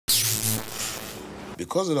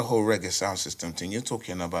because of the whole reggae sound system thing, you're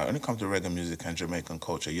talking about, when it comes to reggae music and Jamaican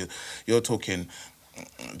culture, you're talking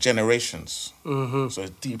generations. Mm-hmm. So it's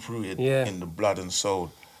deep-rooted in the blood and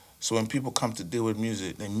soul. So when people come to deal with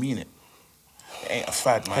music, they mean it. It ain't a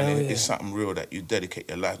fad, man. It's something real that you dedicate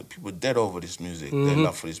your life to. People dead over this music, their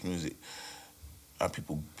love for this music. And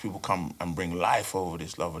people come and bring life over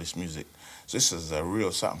this love of this music. So this is a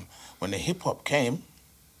real something. When the hip-hop came,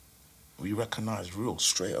 we recognized real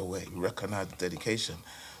straight away. We recognized the dedication.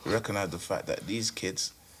 We recognized the fact that these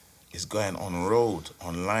kids is going on road,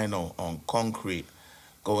 on lino, on concrete,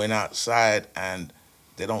 going outside, and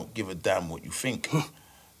they don't give a damn what you think.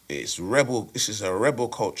 It's rebel. This is a rebel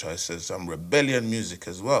culture. It's some rebellion music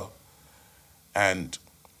as well. And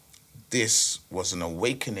this was an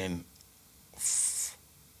awakening. It's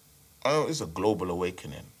a global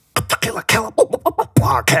awakening. Killa Kela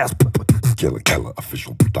podcast.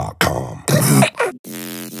 KillaKelaOfficial.com.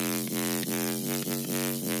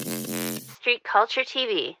 Street Culture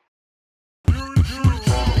TV.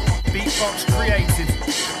 Beatbox created.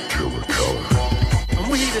 Killa Kela. And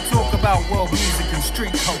we're here to talk about world music and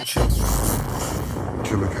street culture.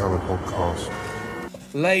 Killa Kela podcast.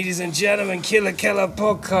 Ladies and gentlemen, Killa Kela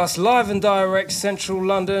podcast, live and direct, Central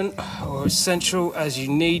London, or as central as you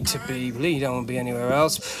need to be. You don't want to be anywhere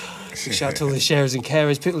else. Big shout out to all the sharers and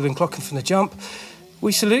carers, people who've been clocking from the jump.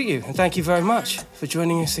 We salute you and thank you very much for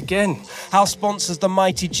joining us again. Our sponsors, the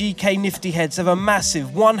mighty GK Nifty Heads, have a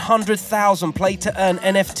massive 100,000 play-to-earn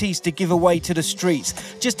NFTs to give away to the streets.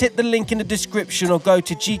 Just hit the link in the description or go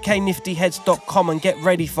to gkniftyheads.com and get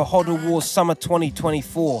ready for Hodl Wars Summer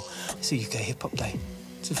 2024. It's a UK Hip Hop Day.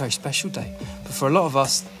 It's a very special day. But for a lot of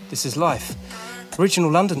us, this is life. Original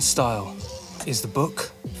London Style is the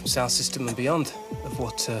book from Sound System and beyond of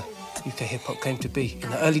what UK hip-hop came to be in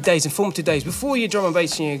the early days, informative days, before your drum and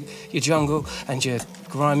bass and your jungle and your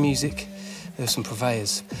grime music. There were some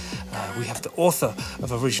purveyors. We have the author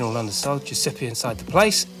of Original London Style, Giuseppe, inside the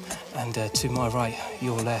place. And to my right,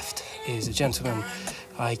 your left, is a gentleman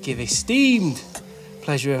I give esteemed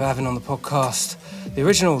pleasure of having on the podcast. The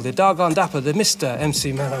original, the Dargon Dapper, the Mr.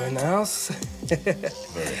 MC Mello in the house.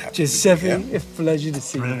 Very happy. Giuseppe, a pleasure to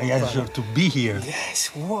see you. Pleasure to be here. Yes,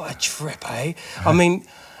 what a trip, eh? I mean,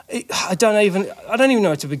 I don't even know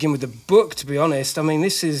how to begin with the book, to be honest. I mean,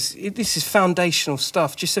 this is foundational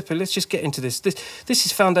stuff. Giuseppe, let's just get into this. This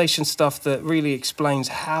is foundation stuff that really explains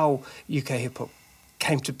how UK hip hop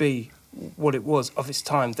came to be what it was of its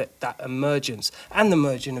time. That emergence and the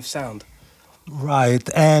merging of sound. Right,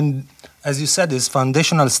 and as you said, it's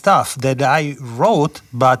foundational stuff that I wrote,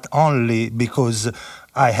 but only because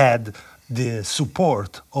I had the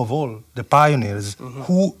support of all the pioneers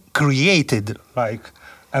who created, like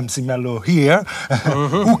MC Mello here,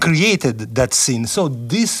 who created that scene. So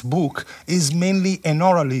this book is mainly an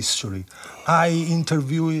oral history. I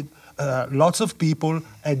interviewed lots of people.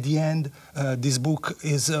 At the end, this book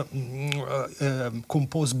is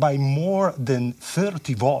composed by more than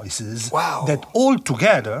 30 voices. Wow. That all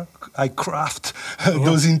together, I craft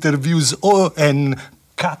those interviews and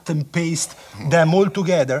cut and paste them all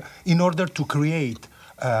together in order to create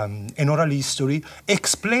an oral history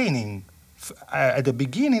explaining at the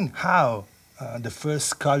beginning how the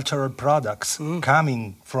first cultural products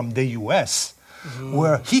coming from the US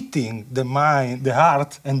were hitting the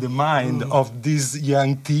heart and the mind of these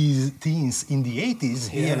young teens in the 80s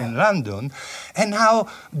here in London, and how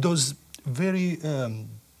those very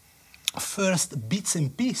first bits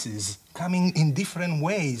and pieces coming in different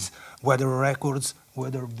ways, whether records,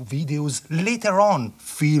 whether videos, later on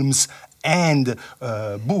films and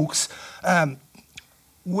books,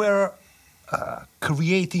 were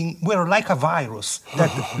like a virus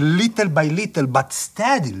that little by little but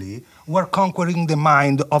steadily were conquering the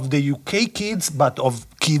mind of the UK kids, but of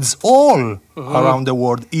kids all around the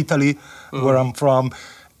world, Italy, where I'm from,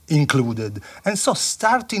 included. And so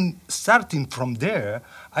starting from there,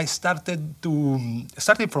 I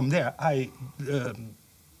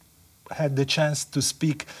had the chance to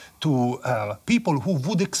speak to people who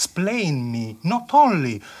would explain me not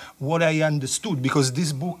only what I understood, because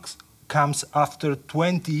this book comes after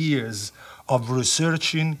 20 years of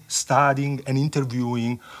researching, studying, and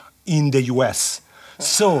interviewing in the US.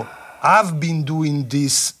 So I've been doing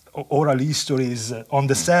these oral histories on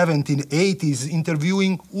the 70s, 80s,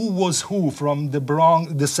 interviewing who was who from the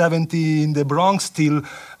Bronx, the 70s in the Bronx till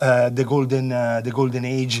the golden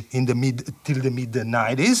age in the mid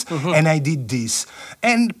 90s, and I did this.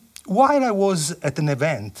 And while I was at an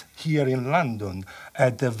event here in London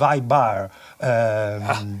at the Vibe Bar,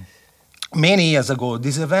 many years ago,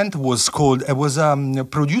 this event was called, it was a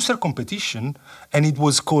producer competition, and it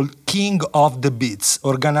was called King of the Beats,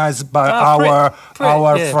 organized by our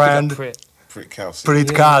friend Prit Kelsey.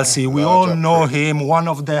 Prit Kelsey. We all Large up know Prit. him, one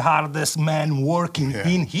of the hardest men working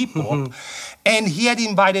in hip hop. And he had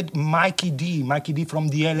invited Mikey D from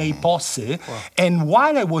the LA Posse. And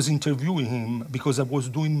while I was interviewing him, because I was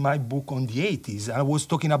doing my book on the 80s, I was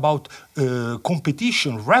talking about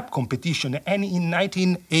competition, rap competition. And in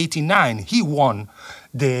 1989, he won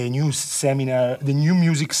the new seminar, the new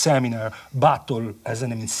music seminar battle as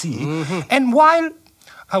an MC. And while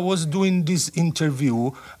I was doing this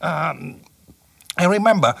interview, I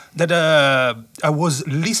remember that I was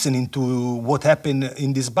listening to what happened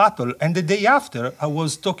in this battle, and the day after, I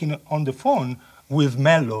was talking on the phone with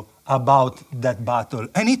Mello about that battle,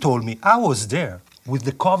 and he told me I was there with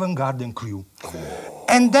the Covent Garden crew.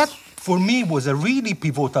 And that, for me, was a really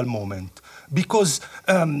pivotal moment, because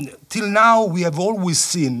till now, we have always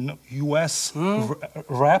seen US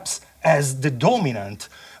raps as the dominant,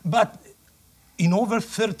 but in over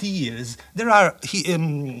 30 years, there are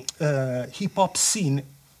hip-hop scene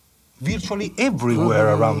virtually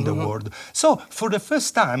everywhere around the world. So for the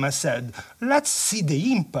first time, I said, let's see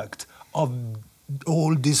the impact of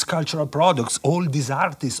all these cultural products, all these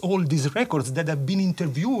artists, all these records that I've been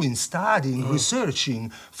interviewing, studying, researching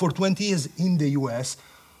for 20 years in the US.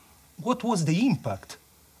 What was the impact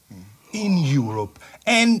in Europe?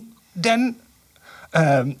 And then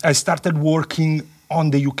I started working on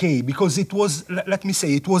the UK, because it was, let me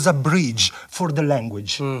say, it was a bridge for the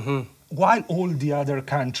language. While all the other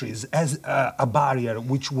countries has a barrier,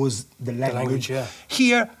 which was the language,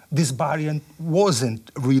 here this barrier wasn't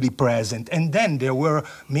really present. And then there were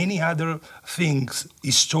many other things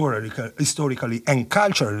historically and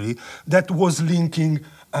culturally that was linking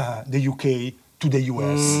the UK to the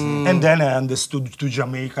US. And then I understood to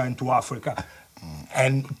Jamaica and to Africa.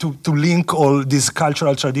 And to link all this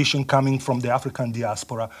cultural tradition coming from the African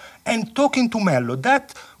diaspora. And talking to Mello,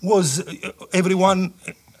 that was, everyone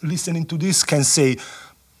listening to this can say,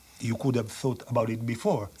 you could have thought about it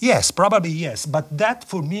before. Yes, probably yes. But that,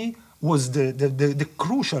 for me, was the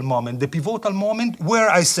crucial moment, the pivotal moment where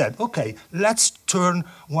I said, okay, let's turn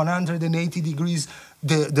 180 degrees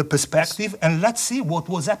the perspective, and let's see what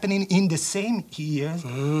was happening in the same years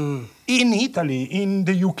in Italy, in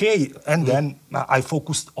the UK. And then I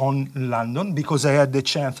focused on London, because I had the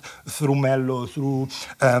chance through Mello, through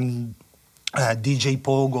DJ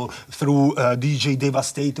Pogo, through DJ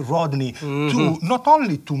Devastate, Rodney, to not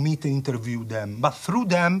only to meet and interview them, but through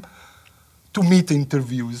them to meet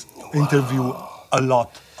interview a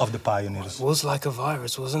lot of the pioneers. It was like a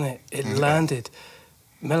virus, wasn't it? It landed.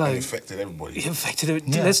 Mello, it affected everybody. It affected it.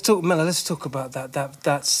 Yeah. Let's talk about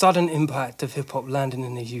that sudden impact of hip hop landing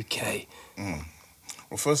in the UK.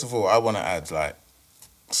 Well, first of all, I want to add, like,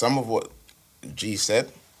 some of what G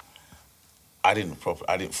said, I didn't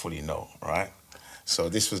fully know, right? So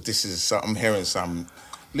this is I'm hearing some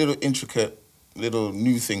little intricate, little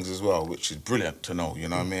new things as well, which is brilliant to know. You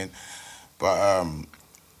know what I mean? But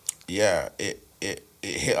yeah, it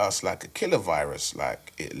hit us like a killer virus.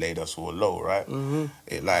 Like, it laid us all low, right?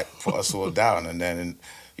 It like put us all down, and then,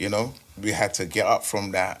 you know, we had to get up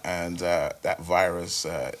from that, and that virus,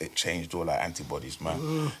 it changed all our antibodies, man.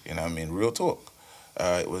 You know what I mean? Real talk.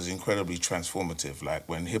 It was incredibly transformative. Like,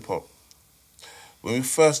 when we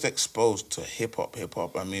first exposed to hip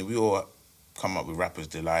hop, I mean, we all come up with Rapper's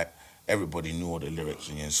Delight. Everybody knew all the lyrics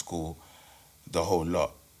when you're in school, the whole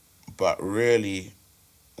lot. But really,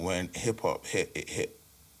 when hip-hop hit, it hit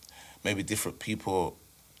maybe different people,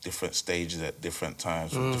 different stages at different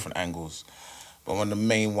times, from different angles. But one of the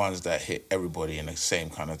main ones that hit everybody in the same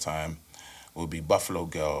kind of time would be Buffalo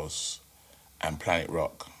Girls and Planet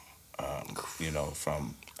Rock, you know,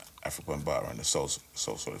 from African Butter and the Soul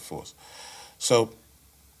Solid Force. So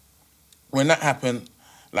when that happened,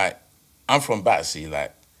 like, I'm from Battersea,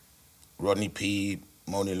 like Rodney P,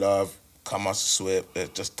 Moni Love, Kamas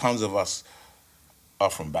Swift, just tons of us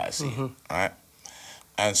are from Battersea, right?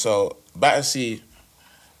 And so Battersea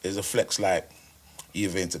is a flex, like,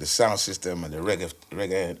 either into the sound system and the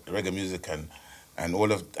reggae music and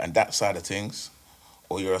all of and that side of things,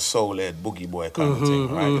 or you're a soul-led boogie boy kind of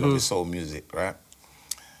thing, right? You know, with soul music, right?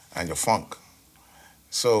 And your funk.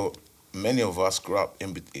 So many of us grew up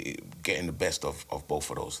in getting the best of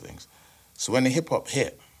both of those things. So when the hip hop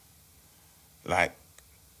hit, like,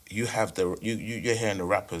 you have you're hearing the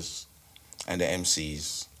rappers and the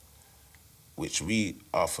MCs, which we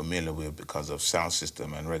are familiar with because of sound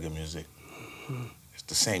system and reggae music. It's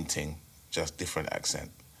the same thing, just different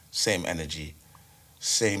accent, same energy,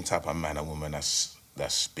 same type of man and woman that's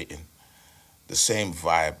spitting. the same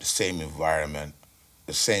vibe, the same environment,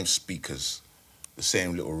 the same speakers, the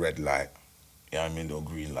same little red light, you know what I mean, little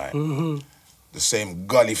green light. The same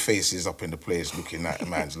gully faces up in the place looking at the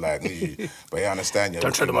man's like, but you understand?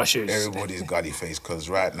 Don't tread on my shoes. Everybody's gully face, because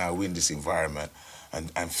right now we're in this environment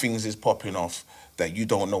and things is popping off that you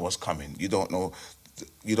don't know what's coming. You don't know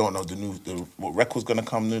what record's gonna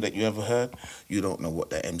come new that you ever heard. You don't know what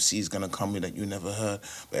the MC's gonna come with that you never heard.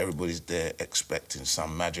 But everybody's there expecting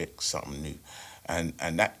some magic, something new. And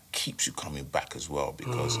that keeps you coming back as well,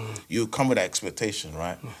 because you come with that expectation,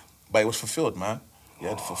 right? But it was fulfilled, man. You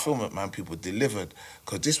had fulfillment, man. People delivered,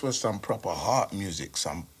 because this was some proper heart music,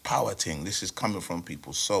 some power thing. This is coming from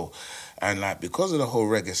people's soul. And like, because of the whole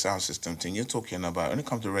reggae sound system thing, you're talking about, when it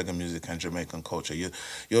comes to reggae music and Jamaican culture,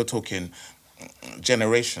 you're talking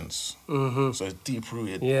generations. So it's deep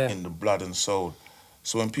rooted in the blood and soul.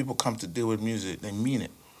 So when people come to deal with music, they mean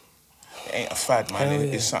it. It ain't a fad, man.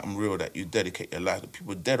 It's something real that you dedicate your life to.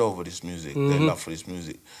 People dead over this music, their love for this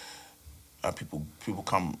music. And people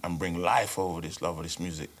come and bring life over this love of this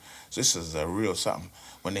music. So this is a real something.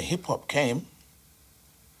 When the hip hop came,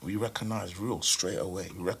 we recognized real straight away.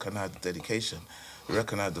 We recognized the dedication. We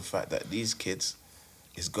recognized the fact that these kids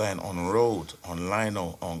is going on road, on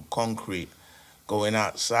lino, on concrete, going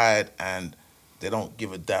outside, and they don't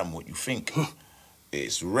give a damn what you think.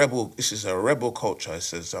 It's rebel. This is a rebel culture.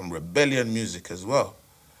 It's some rebellion music as well.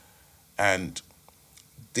 And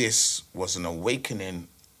this was an awakening.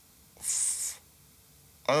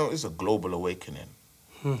 It's a global awakening.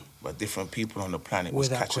 But different people on the planet was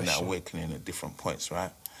catching that awakening at different points,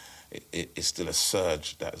 right? It's still a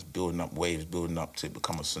surge that's building up, waves building up to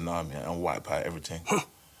become a tsunami and wipe out everything,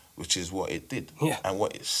 which is what it did and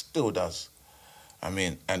what it still does. I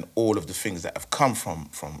mean, and all of the things that have come from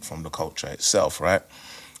the culture itself, right?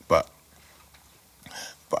 But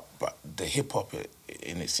the hip hop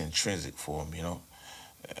in its intrinsic form, you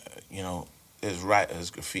know, there's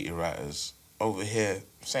writers, graffiti writers over here,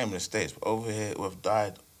 same in the States, but over here who have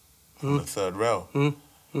died on the third rail.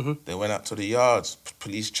 They went out to the yards,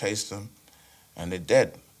 police chased them, and they're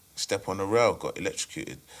dead. Step on the rail, got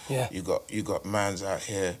electrocuted. You got mans out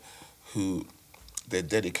here who their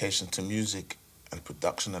dedication to music and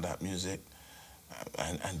production of that music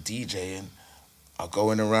and DJing are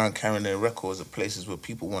going around carrying their records at places where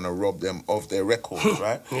people want to rob them of their records,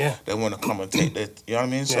 right? They want to come and take their, you know what I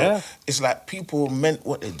mean? So it's like people meant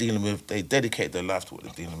what they're dealing with. They dedicate their life to what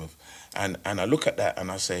they're dealing with. And I look at that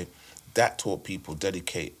and I say, that taught people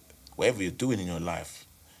dedicate whatever you're doing in your life,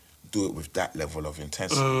 do it with that level of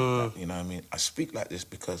intensity. Like, you know what I mean? I speak like this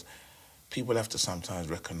because people have to sometimes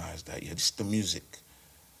recognize that, this is the music.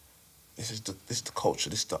 This is the culture,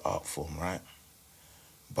 this is the art form, right?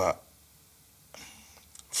 But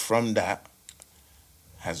from that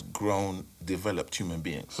has grown, developed human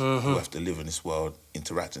beings who have to live in this world,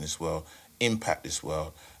 interact in this world, impact this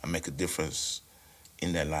world, and make a difference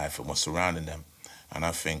in their life and what's surrounding them. And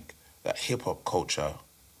I think that hip-hop culture,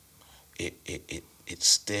 it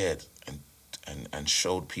stared and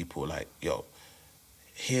showed people like, yo,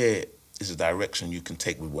 here is a direction you can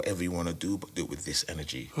take with whatever you want to do, but do it with this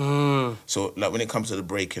energy. So like when it comes to the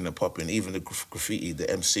breaking, the popping, even the graffiti, the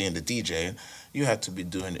MCing, the DJing, you had to be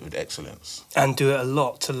doing it with excellence. And do it a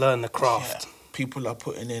lot to learn the craft. People are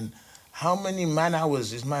putting in, how many man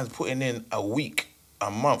hours is man's putting in a week, a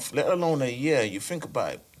month, let alone a year? You think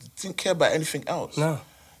about it, didn't care about anything else. No.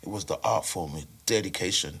 It was the art form, with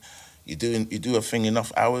dedication. You do a thing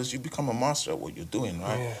enough hours, you become a master at what you're doing,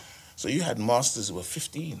 right? So you had masters who were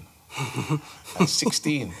 15 and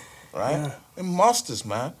 16, right? They're masters,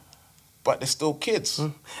 man, but they're still kids.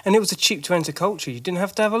 And it was a cheap to enter culture. You didn't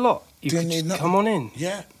have to have a lot. You could just come on in.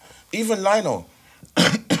 Yeah. Even lino.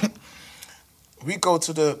 We go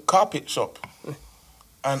to the carpet shop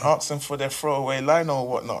and ask them for their throwaway lino or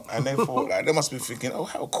whatnot, and they thought, like, they must be thinking, oh,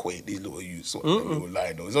 how quaint these little youths, what little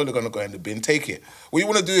lino. It's only going to go in the bin, take it. What do you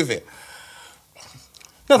want to do with it?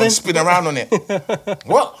 Nothing. Spin around on it.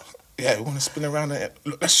 What? Yeah, we want to spin around on it.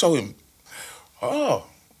 Look, let's show him. Oh,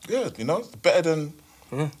 good, you know, it's better than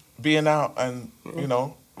being out and, you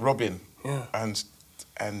know, robbing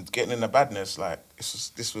and getting in the badness. Like,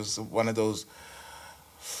 this was one of those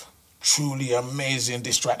truly amazing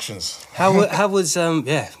distractions. How was damn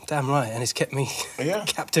right, and it's kept me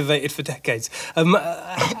captivated for decades.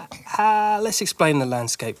 Let's explain the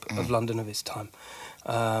landscape of London of its time,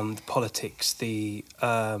 the politics, the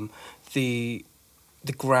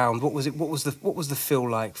ground. What was it? What was the feel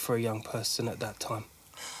like for a young person at that time?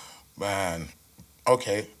 Man,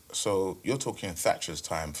 okay, so you're talking Thatcher's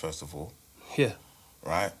time, first of all. Yeah.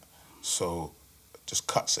 Right. So just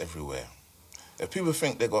cuts everywhere. If people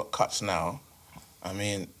think they got cuts now, I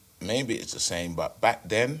mean, maybe it's the same, but back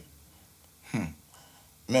then,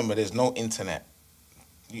 remember, there's no internet.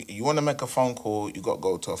 You want to make a phone call, you got to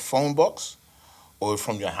go to a phone box or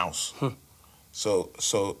from your house.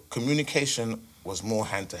 So communication was more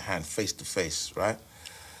hand to hand, face to face, right?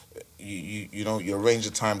 You know, you arrange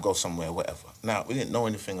a time, go somewhere, whatever. Now, we didn't know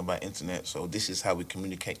anything about internet, so this is how we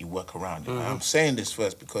communicate, you work around it. I'm saying this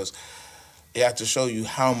first because it had to show you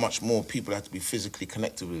how much more people had to be physically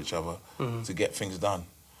connected with each other to get things done.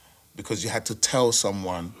 Because you had to tell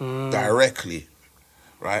someone directly,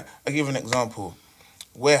 right? I'll give you an example.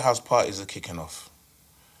 Warehouse parties are kicking off.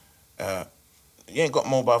 You ain't got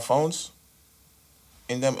mobile phones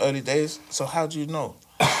in them early days, so how do you know?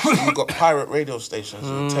 So you got pirate radio stations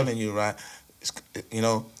who are telling you, right, you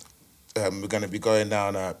know, we're going to be going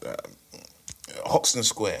down Hoxton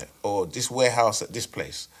Square or this warehouse at this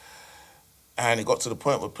place. And it got to the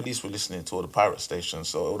point where police were listening to all the pirate stations,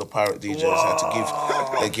 so all the pirate DJs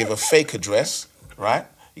had to give a fake address, right?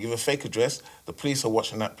 You give a fake address, the police are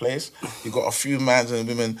watching that place, you got a few mans and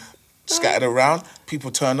women scattered around,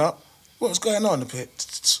 people turn up, what's going on?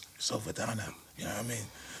 It's over down there, you know what I mean?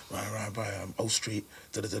 Right by O Street,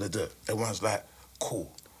 da-da-da-da-da. Everyone's like,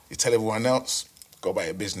 cool. You tell everyone else, go about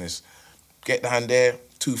your business. Get down there,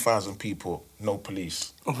 2,000 people, no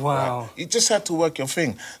police. Wow. Right? You just had to work your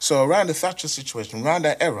thing. So around the Thatcher situation, around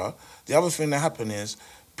that era, the other thing that happened is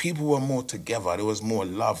people were more together. There was more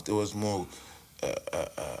love. There was more,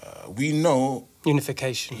 we know.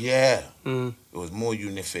 Unification. Yeah. It was more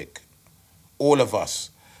unific. All of us.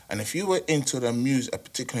 And if you were into the music, a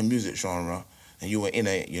particular music genre, and you were in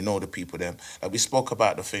it, you know the people then. Like we spoke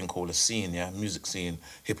about the thing called a scene, yeah? Music scene,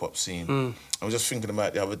 hip-hop scene. I was just thinking about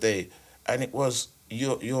it the other day, and it was,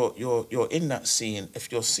 you're in that scene,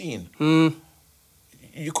 if you're seen.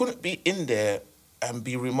 You couldn't be in there and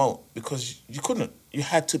be remote, because you couldn't. You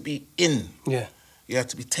had to be in. Yeah. You had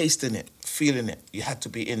to be tasting it, feeling it. You had to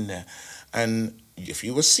be in there. And if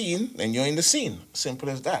you were seen, then you're in the scene. Simple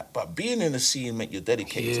as that. But being in the scene meant you're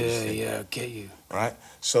dedicated to the scene. Yeah, I get you. Right?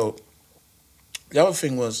 So the other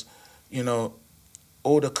thing was, you know,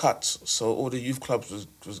 all the cuts. So all the youth clubs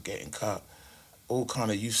was getting cut. All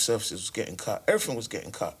kind of youth services was getting cut. Everything was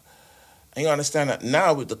getting cut. And you understand that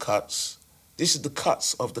now with the cuts, this is the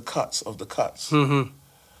cuts of the cuts of the cuts. When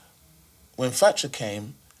Thatcher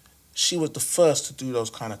came, she was the first to do those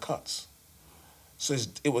kind of cuts. So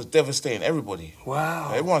it was devastating everybody.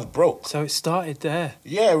 Wow. Everyone's broke. So it started there.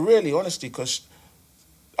 Yeah, really, honestly, because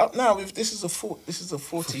up now this is a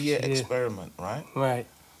 40-year experiment, right? Right.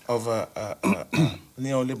 Of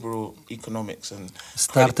neoliberal economics and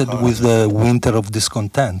started with the winter of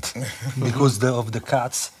discontent because of the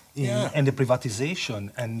cuts and the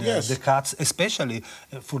privatization and the cuts, especially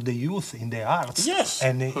for the youth in the arts. Yes.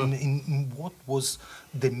 And in what was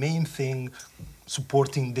the main thing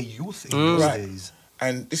supporting the youth in those days.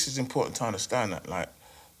 And this is important to understand that, like,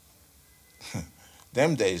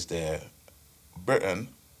 them days there, Britain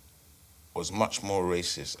was much more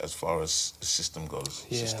racist as far as the system goes,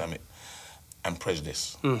 systemic, and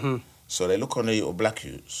prejudice. So they look on the little black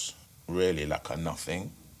youths really like a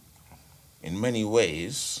nothing. In many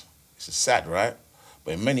ways, it's sad, right?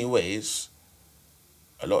 But in many ways,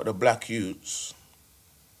 a lot of the black youths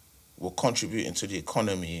were contributing to the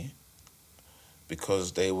economy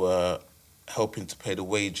because they were helping to pay the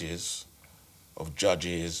wages of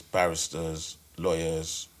judges, barristers,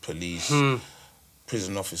 lawyers, police,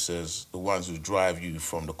 prison officers, the ones who drive you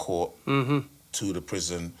from the court to the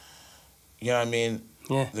prison. You know what I mean?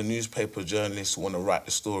 Yeah. The newspaper journalists want to write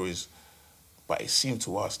the stories, but it seemed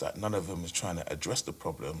to us that none of them was trying to address the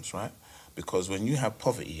problems, right? Because when you have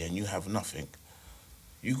poverty and you have nothing,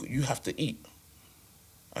 you have to eat.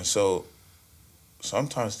 And so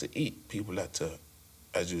sometimes to eat, people have to,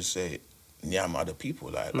 as you say, nyam other people.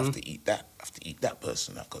 Like, I have to eat that. I have to eat that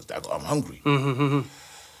person because I'm hungry.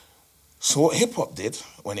 So what hip-hop did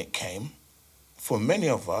when it came, for many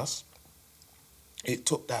of us, it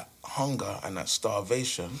took that hunger and that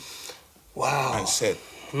starvation and said,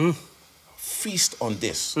 feast on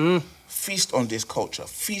this. Feast on this culture.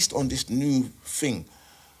 Feast on this new thing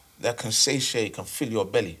that can satiate, can fill your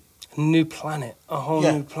belly. New planet. A whole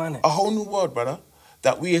new planet. A whole new world, brother.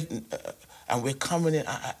 That and we're coming in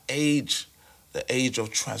at an age, the age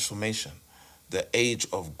of transformation, the age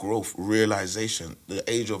of growth, realization, the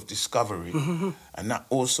age of discovery. And that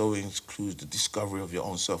also includes the discovery of your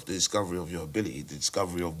own self, the discovery of your ability, the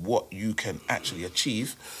discovery of what you can actually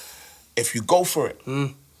achieve if you go for it.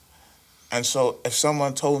 And so if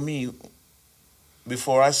someone told me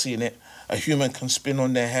before I seen it, a human can spin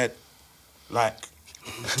on their head like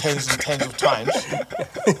tens and tens of times,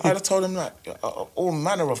 I'd have told him like all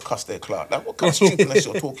manner of cuss there, Clark. Like, what kind of stupidness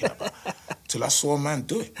you're talking about? Till I saw a man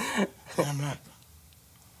do it. And I'm like,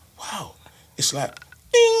 wow. It's like,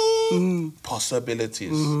 ding,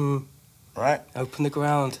 possibilities, right? Open the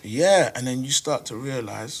ground. Yeah, and then you start to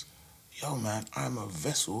realize, yo, man, I'm a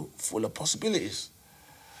vessel full of possibilities.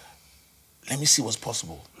 Let me see what's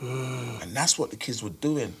possible. And that's what the kids were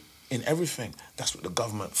doing in everything. That's what the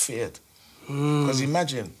government feared. Because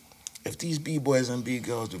imagine if these B-boys and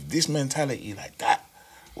B-girls with this mentality like that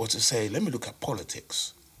were to say, let me look at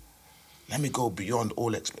politics. Let me go beyond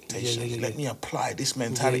all expectations. Let me apply this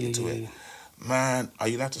mentality to it. Man, are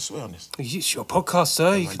you allowed to swear on this? It's your podcast,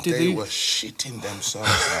 sir. You can do they were shitting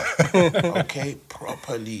themselves out, okay?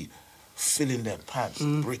 Properly filling their pants,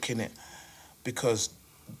 bricking it. Because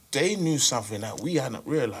they knew something that we hadn't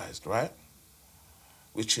realized, right?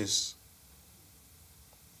 Which is,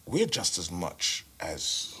 we're just as much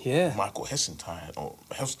as Michael Heseltine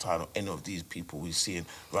or any of these people we see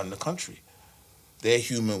run the country. They're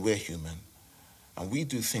human, we're human. And we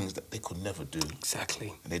do things that they could never do.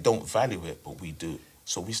 Exactly. And they don't value it, but we do.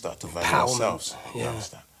 So we start to value ourselves. You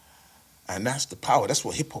understand? And that's the power. That's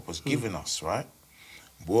what hip-hop was giving us, right?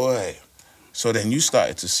 Boy. So then you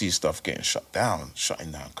started to see stuff getting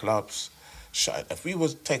shutting down clubs. If we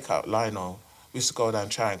was to take out Lionel, we used to go down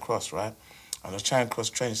Charing Cross, right? On the Charing Cross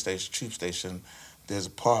train station, tube station, there's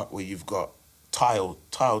a part where you've got tiled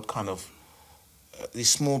kind of, these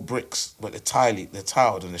small bricks, but they're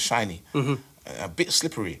tiled and they're shiny. A bit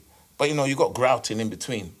slippery. But, you know, you've got grouting in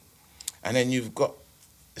between. And then you've got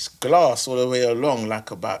this glass all the way along,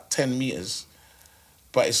 like about 10 meters.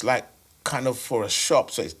 But it's like kind of for a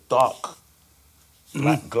shop, so it's dark.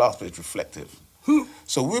 Like glass, but it's reflective.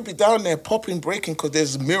 So we'll be down there popping, breaking, because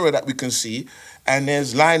there's a mirror that we can see, and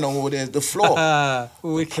there's line on where there's the floor. The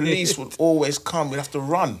police would always come. We'd have to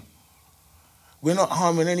run. We're not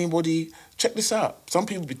harming anybody. Check this out. Some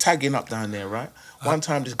people be tagging up down there, right? One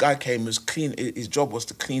time this guy came, his job was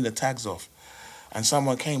to clean the tags off. And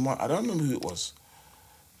someone came, I don't remember who it was.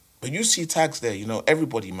 But you see tags there, you know,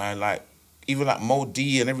 everybody, man, like, even like Mo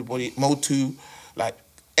D and everybody, Mo 2, like,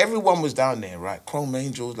 everyone was down there, right? Chrome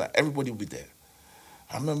Angels, like, everybody would be there.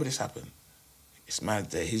 I remember this happened. This man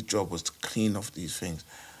there, his job was to clean off these things.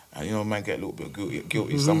 And, you know, man get a little bit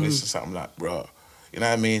guilty. Somebody said something like, bro, you know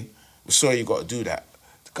what I mean? We're sorry you got to do that.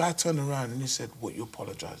 The guy turned around and he said, what you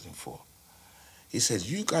apologizing for? He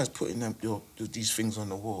says, you guys putting these things on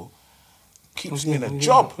the wall keeps me in a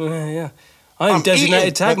job. Yeah. I'm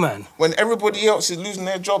designated tag man. When everybody else is losing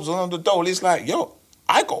their jobs on the dole, it's like, yo,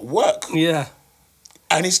 I got work. Yeah.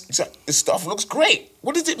 And his stuff looks great.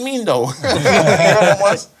 What does it mean, though?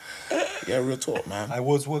 Yeah, real talk, man. I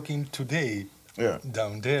was working today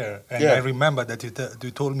down there, and I remember that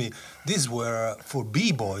you told me these were for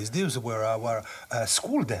B-boys. These were our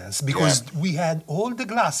school dance, because we had all the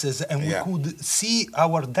glasses and we could see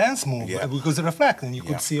our dance move because it reflected, and you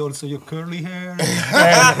could see also your curly hair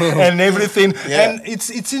and everything. And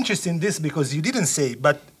it's interesting this, because you didn't say,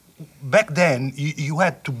 but back then, you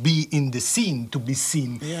had to be in the scene to be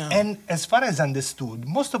seen. Yeah. And as far as understood,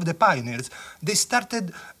 most of the pioneers, they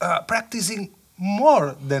started practicing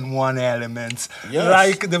more than one element. Yes.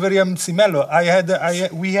 Like the very MC Mello.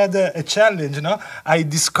 We had a challenge, no? I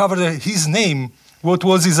discovered his name. What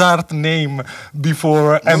was his art name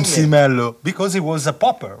before MC Mello? Because he was a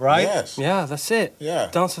popper, right? Yes. Yeah, that's it. Yeah.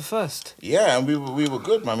 Dancer first. Yeah, and we were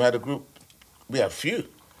good, man. We had a group. We had a few.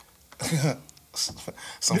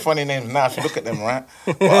 Some funny names now if you look at them, right?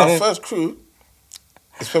 But our first crew,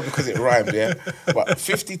 it's probably because it rhymed, but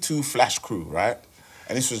 52 Flash Crew, right?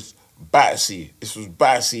 And this was Battersea.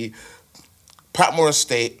 Patmore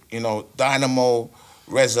Estate, you know, Dynamo,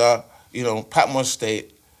 Reza, you know, Patmore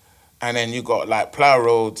Estate. And then you got like Plough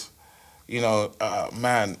Road, you know, how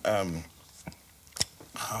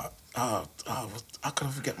can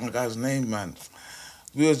I forget my guy's name, man?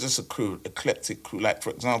 We was just a crew, eclectic crew. Like,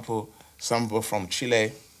 for example, some were from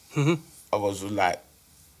Chile. Others were like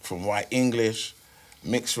from white English,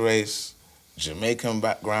 mixed race, Jamaican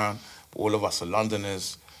background. All of us are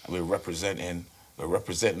Londoners, and we're representing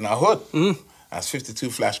our hood. That's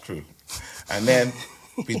 52 Flash Crew. And then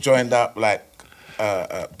we joined up like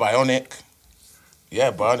Bionic.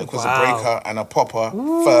 Yeah, Bionic was a breaker and a popper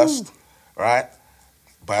first, right?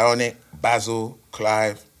 Bionic, Basil,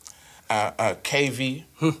 Clive, KV,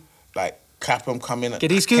 like Clapham coming. Get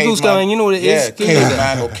these Googles going, you know what it is. Yeah,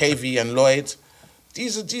 Caveman or KV and Lloyd.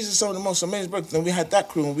 These are some of the most amazing breakers. And we had that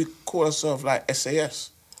crew and we called ourselves like SAS.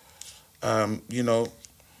 You know,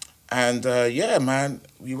 and yeah, man,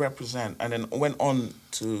 we represent. And then went on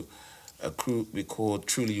to a crew we called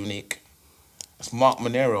Truly Unique. It's Mark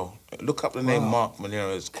Monero. Look up the name Mark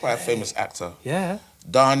Monero. He's quite a famous actor. Yeah.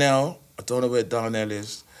 Darnell, I don't know where Darnell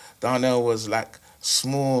is. Darnell was like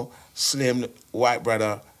small, slim, white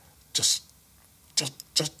brother, just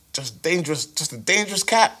dangerous, just a dangerous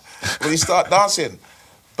cat when he start dancing.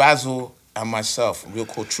 Basil and myself, we were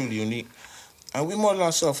called Truly Unique. And we modeled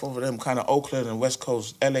ourselves over them kind of Oakland and West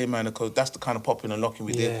Coast, LA man, because that's the kind of popping and locking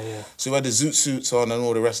we did. Yeah. So we had the zoot suits on and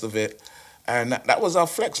all the rest of it. And that was our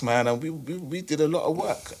flex, man. And we did a lot of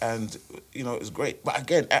work. And, you know, it was great. But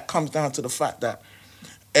again, that comes down to the fact that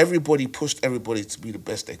everybody pushed everybody to be the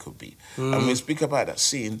best they could be. And when we speak about that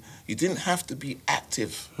scene, you didn't have to be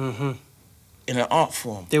active in an art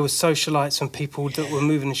form. There were socialites and people that were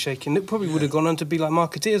moving and shaking that probably would have gone on to be like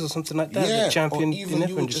marketeers or something like that, that championed or even in you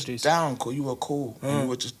every were industries. just down because you were cool. You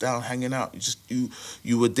were just down hanging out.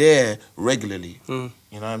 You were there regularly. You know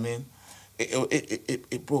what I mean?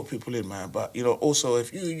 It brought people in, man. But, you know, also,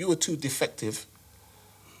 if you were too defective,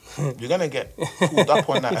 you're going to get pulled up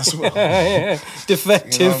on that as well.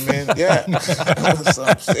 Defective. You know what I mean? Yeah.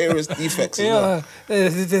 Some serious defects. Yeah,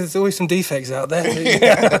 there's always some defects out there.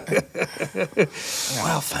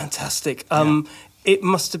 Wow, fantastic. It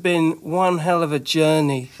must have been one hell of a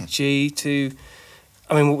journey, G, to...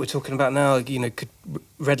 I mean, what we're talking about now, you know, could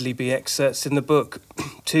readily be excerpts in the book,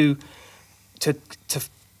 to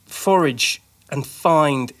forage and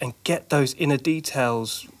find and get those inner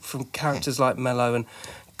details from characters like Mello and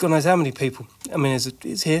God knows how many people. I mean,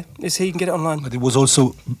 it's here. It's here. You can get it online. But it was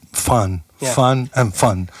also fun,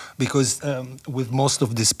 because with most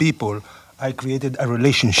of these people, I created a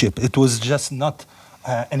relationship. It was just not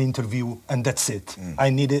an interview and that's it.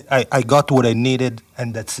 I got what I needed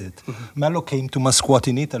and that's it. Mello came to Masquat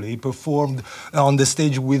in Italy. He performed on the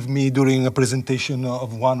stage with me during a presentation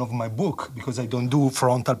of one of my book, because I don't do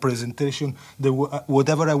frontal presentation.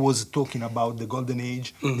 Whatever I was talking about, the golden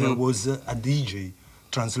age, there was a DJ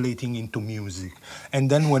translating into music. And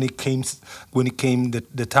then when it came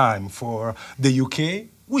the time for the UK,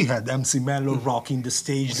 we had MC Mello rocking the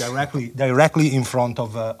stage directly in front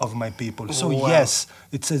of my people. So yes,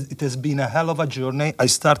 it has been a hell of a journey.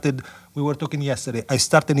 We were talking yesterday, I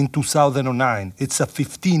started in 2009. It's a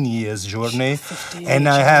 15 years journey. And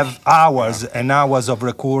I have hours and hours of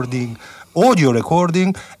recording, audio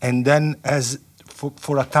recording, and then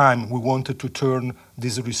for a time we wanted to turn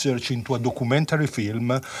this research into a documentary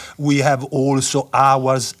film. We have also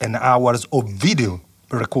hours and hours of video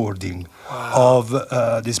recording of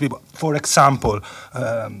these people. For example,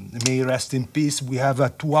 may rest in peace, we have a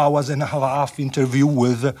 2 hours and a half interview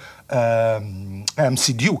with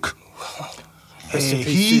MC Duke.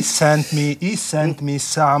 He sent me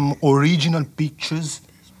some original pictures.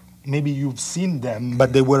 Maybe you've seen them,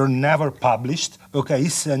 but they were never published. Okay, he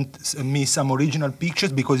sent me some original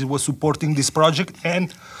pictures because he was supporting this project,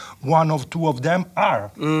 and two of them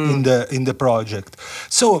are in the project.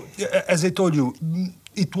 So, as I told you,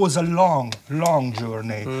 it was a long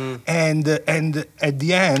journey, and at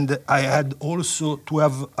the end, I had also to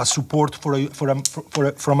have a support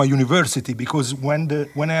from a university, because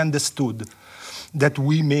when I understood that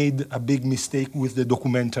we made a big mistake with the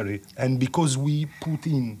documentary, and because we put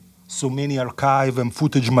in so many archive and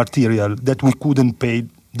footage material that we couldn't pay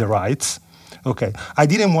the rights. Okay, I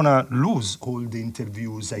didn't want to lose all the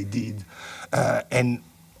interviews I did, and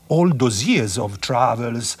all those years of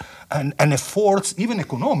travels and efforts, even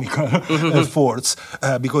economical efforts,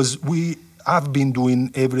 because we have been doing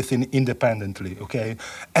everything independently. Okay,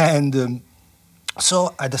 and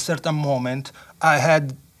so at a certain moment, I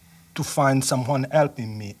had to find someone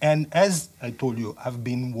helping me. And as I told you, I've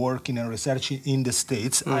been working and researching in the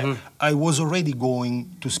States. I was already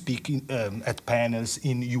going to speak at panels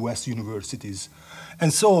in US universities.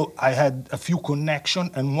 And so I had a few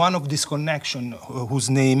connections, and one of these connections, whose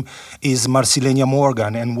name is Marsilenia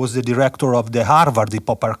Morgan, and was the director of the Harvard Hip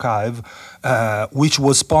Hop Archive, which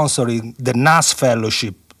was sponsoring the NAS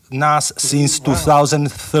Fellowship. NAS, since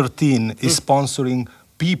 2013, is sponsoring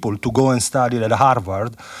people to go and study at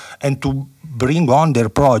Harvard and to bring on their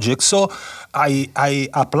projects. So I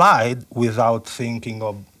applied without thinking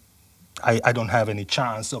of, I don't have any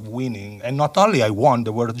chance of winning. And not only I won,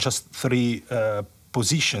 there were just 3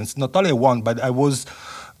 positions. Not only I won, but I was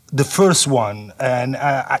the first one. And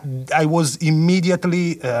I was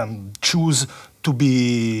immediately chosen to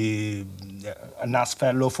be a NAS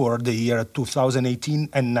fellow for the year 2018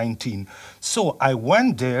 and 19. So I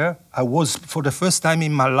went there. I was, for the first time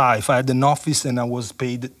in my life, I had an office and I was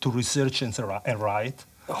paid to research and write.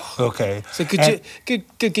 Okay. So good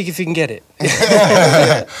gig if you can get it.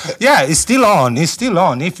 Yeah, it's still on. It's still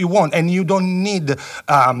on if you want. And you don't need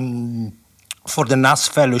for the NAS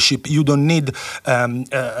fellowship, you don't need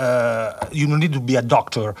to be a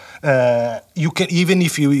doctor. You can, even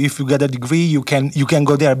if you get a degree, you can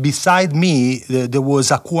go there. Beside me, there was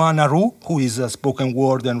Aquana Ru, who is a spoken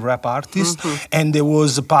word and rap artist, and there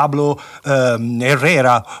was Pablo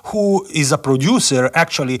Herrera, who is a producer.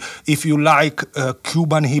 Actually, if you like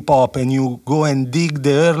Cuban hip hop and you go and dig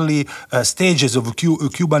the early stages of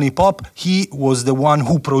Cuban hip hop, he was the one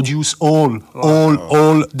who produced all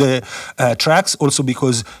the tracks, also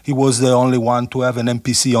because he was the only one to have an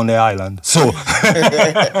NPC on the island. So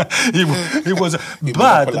he was,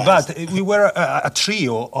 but we were a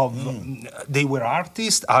trio of, they were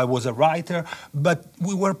artists, I was a writer, but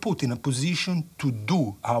we were put in a position to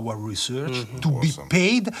do our research, to be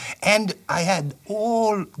paid, and I had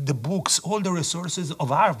all the books, all the resources of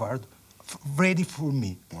Harvard ready for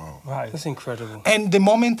me. Wow. Right. That's incredible. And the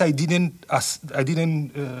moment I didn't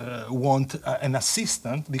want an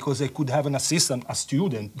assistant, because I could have an assistant, a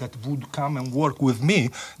student that would come and work with me,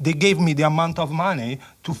 they gave me the amount of money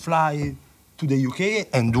to fly to the UK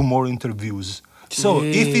and do more interviews. Jeez. So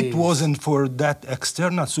if it wasn't for that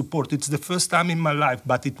external support, it's the first time in my life,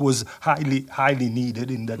 but it was highly, highly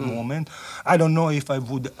needed in that moment. I don't know if I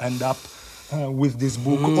would end up with this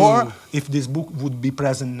book, or if this book would be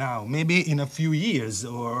present now, maybe in a few years,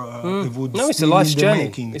 or it would. No, it's a still life's in the journey.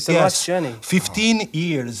 making. It's a life's journey. 15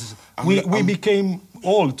 years. We became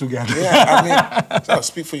old together. Yeah, I mean, so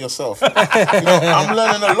speak for yourself. I'm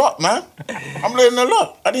learning a lot, man. I'm learning a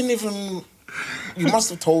lot. I didn't even. You must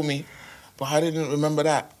have told me, but I didn't remember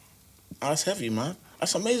that. That's heavy, man.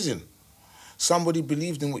 That's amazing. Somebody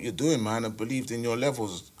believed in what you're doing, man, and believed in your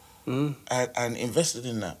levels. And invested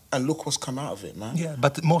in that, and look what's come out of it, man. Yeah,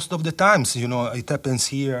 but most of the times, it happens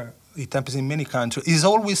here, it happens in many countries. It's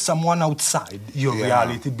always someone outside your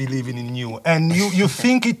reality believing in you, and you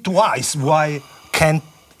think it twice. Why can't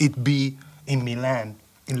it be in Milan,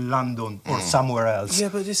 in London, or somewhere else? Yeah,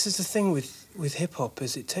 but this is the thing with hip hop,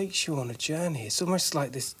 is it takes you on a journey. It's almost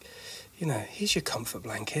like this, here's your comfort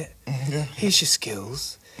blanket, here's your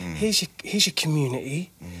skills, here's your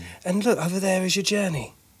community, and look, over there is your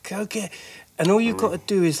journey. Go get, and all you've got to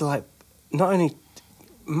do is like not only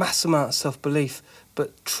mass amount of self-belief,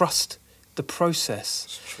 but trust the process.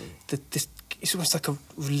 It's true. It's almost like a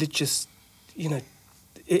religious, it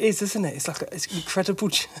is, isn't it? It's like it's an incredible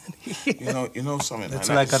journey. You know something. It's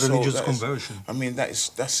man, like a religious that conversion. I mean, that's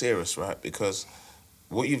serious, right? Because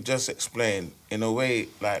what you've just explained, in a way,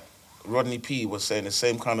 like Rodney P was saying the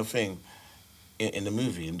same kind of thing in the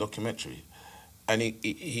movie, in documentary, and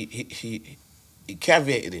he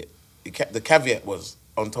caveated it. The caveat was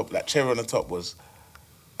on top, like cherry on the top was,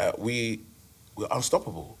 we're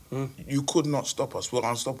unstoppable. You could not stop us. We're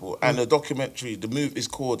unstoppable. And the documentary, the movie is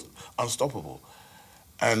called Unstoppable.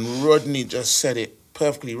 And Rodney just said it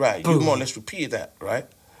perfectly right. You more or less repeated that, right?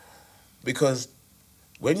 Because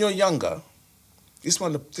when you're younger, this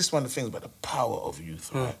one of the things about the power of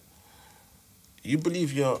youth, right? You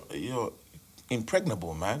believe you're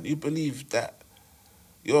impregnable, man. You believe that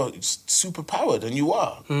you're super powered, and you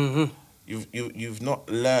are. You've not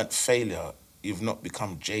learnt failure. You've not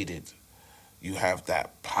become jaded. You have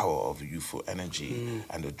that power of youthful energy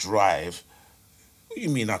and the drive. What do you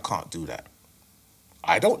mean I can't do that?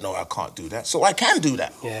 I don't know I can't do that, so I can do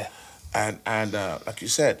that. Yeah. And like you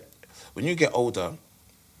said, when you get older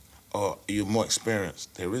or you're more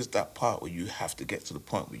experienced, there is that part where you have to get to the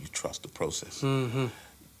point where you trust the process.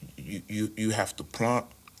 You have to plant.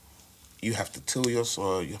 You have to till your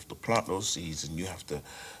soil, you have to plant those seeds, and you have to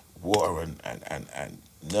water and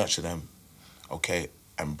nurture them, okay,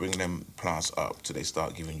 and bring them plants up till they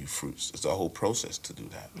start giving you fruits. It's a whole process to do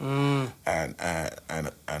that. And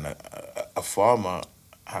a farmer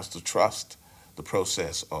has to trust the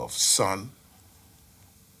process of sun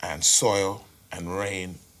and soil and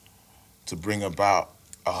rain to bring about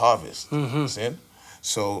a harvest. See?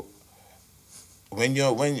 So when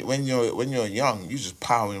you're young, you're just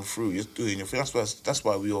powering through. You're doing your thing. That's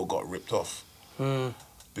why we all got ripped off.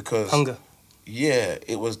 Because hunger. Yeah,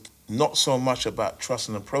 it was not so much about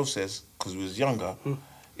trusting the process because we was younger.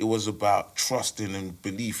 It was about trusting and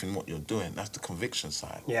belief in what you're doing. That's the conviction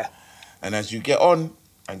side. Yeah. And as you get on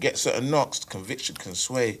and get certain knocks, conviction can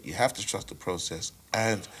sway. You have to trust the process,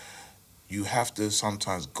 and you have to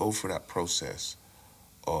sometimes go through that process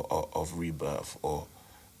of rebirth or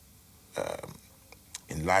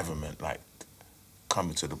enlivenment, like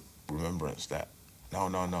coming to the remembrance that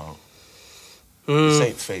no, this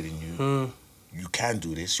ain't failing you. You can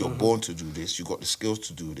do this. You're born to do this. You got the skills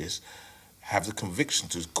to do this. Have the conviction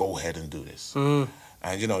to go ahead and do this. And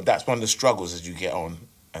that's one of the struggles as you get on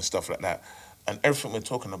and stuff like that. And everything we're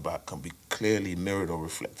talking about can be clearly mirrored or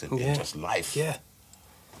reflected in just life. Yeah.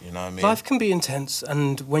 You know what I mean? Life can be intense,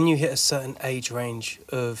 and when you hit a certain age range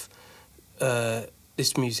of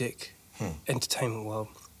this music entertainment world,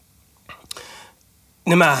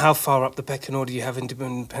 no matter how far up the pecking order you have,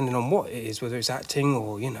 depending on what it is, whether it's acting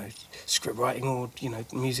or, you know, script writing or, you know,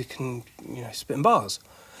 music and, you know, spitting bars,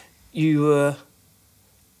 it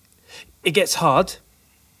gets harder,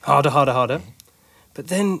 but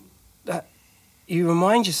then you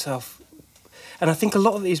remind yourself, and I think a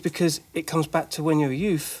lot of it is because it comes back to when you're a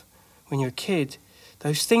youth, when you're a kid,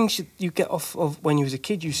 those things you get off of when you was a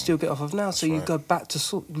kid, you still get off of now. That's so you go back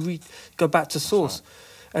to source.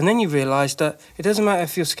 And then you realise that it doesn't matter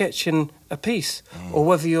if you're sketching a piece or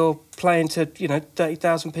whether you're playing to, you know,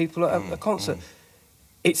 30,000 people at a concert.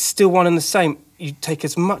 It's still one and the same. You take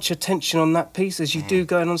as much attention on that piece as you do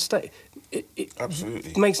going on stage. It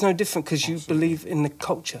Absolutely. makes no difference because you believe in the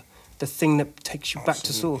culture, the thing that takes you back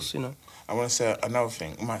to source, you know. I want to say another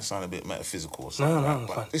thing. It might sound a bit metaphysical or something, No,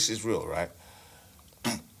 but fine. this is real, right?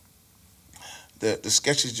 The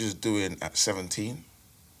sketches you're doing at 17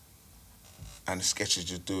 and the sketches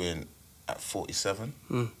you're doing at 47,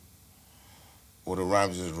 or the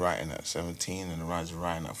rhymes you're writing at 17 and the rhymes you're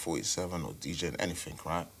writing at 47, or DJing anything,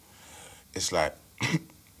 right? It's like,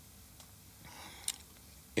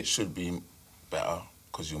 it should be better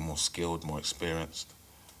because you're more skilled, more experienced.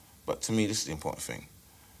 But to me, this is the important thing.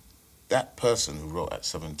 That person who wrote at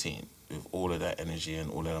 17 with all of that energy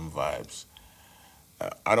and all of them vibes,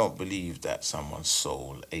 I don't believe that someone's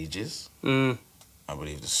soul ages. I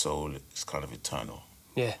believe the soul is kind of eternal.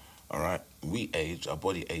 Yeah. All right? We age, our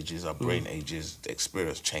body ages, our brain ages, the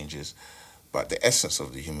experience changes, but the essence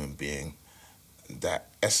of the human being, that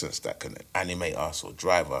essence that can animate us or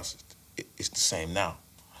drive us, it's the same now.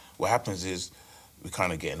 What happens is we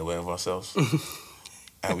kind of get in the way of ourselves.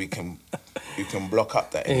 And we can block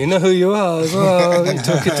up that energy. You know who you are as well. You're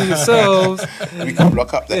talking to yourselves. We can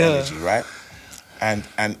block up that energy, right? And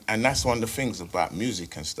that's one of the things about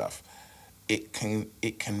music and stuff. It can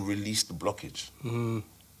release the blockage. You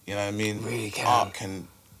know what I mean? Really can. Art can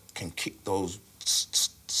kick those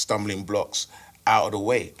stumbling blocks out of the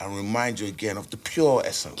way and remind you again of the pure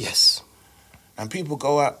essence. Yes. And people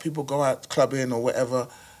go out clubbing or whatever,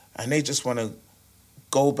 and they just want to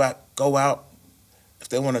go out. If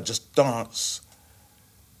they want to just dance,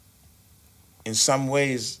 in some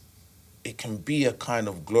ways, it can be a kind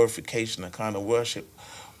of glorification, a kind of worship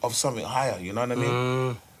of something higher, you know what I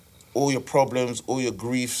mean? All your problems, all your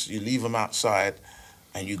griefs, you leave them outside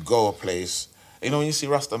and you go a place. You know, when you see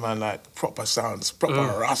Rasta man, like, proper sounds,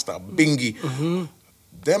 proper Rasta, bingy.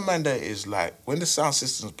 Them man there is like, when the sound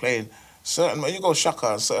system's playing, when you go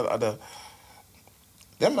Shaka and certain other,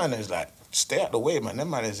 them man is like, stay out the way, man. Them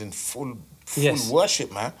man is in full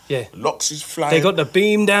worship, man. Yeah. Locks is flying. They got the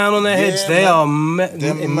beam down on their heads. They are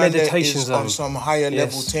in meditation zone. On some higher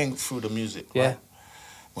level thing through the music. Yeah. Right?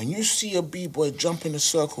 When you see a b-boy jump in a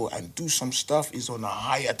circle and do some stuff, is on a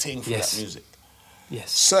higher thing for that music.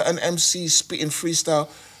 Yes. Certain MCs spitting freestyle,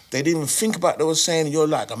 they didn't even think about what they were saying. You're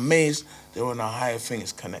like amazed. They're on a higher thing.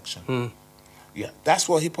 It's connection. Yeah, that's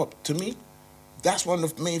what hip hop, to me, that's one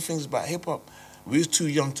of the main things about hip hop. We was too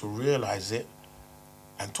young to realize it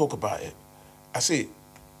and talk about it. I see,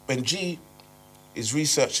 when G is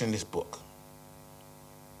researching this book,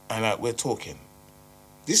 and like we're talking,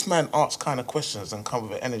 this man asks kind of questions and come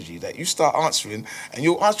with an energy that you start answering, and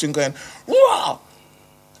you're answering going, wow,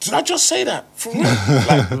 did I just say that? For real?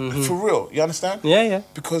 Like, for real, you understand? Yeah, yeah.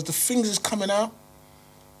 Because the things is coming out,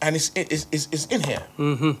 and it's in here.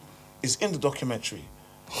 It's in the documentary.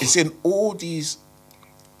 It's in all these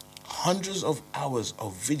hundreds of hours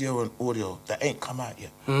of video and audio that ain't come out yet.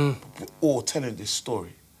 But we're all telling this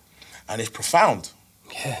story. And it's profound.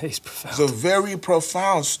 Yeah, it's profound. It's a very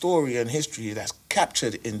profound story and history that's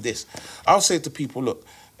captured in this. I'll say to people, look,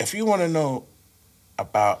 if you want to know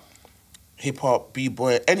about hip-hop,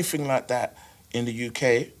 b-boy, anything like that in the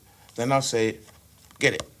UK, then I'll say,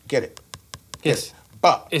 get it. Yes.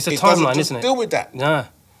 But it's a it timeline, doesn't isn't it? deal with that. Nah.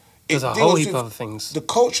 There's a whole heap of other things. The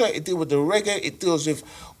culture, it deals with the reggae, it deals with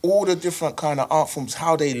all the different kind of art forms,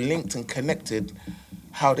 how they linked and connected,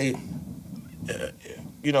 how they,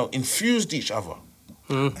 infused each other.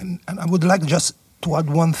 And I would like just to add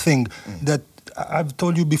one thing that I've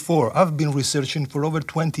told you before. I've been researching for over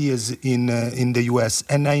 20 years in the US,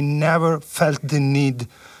 and I never felt the need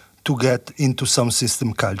to get into some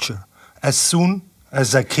system culture. As soon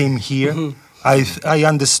as I came here, I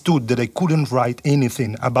understood that I couldn't write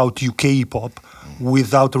anything about UK hip-hop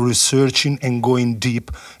without researching and going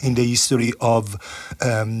deep in the history of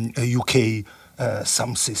UK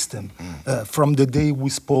sound system. From the day we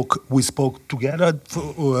spoke together,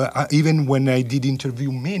 even when I did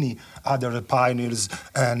interview many other pioneers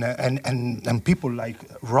and people like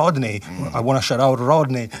Rodney. I want to shout out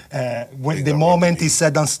Rodney. When the moment he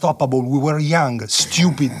said unstoppable, we were young,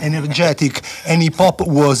 stupid, energetic, and hip hop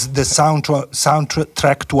was the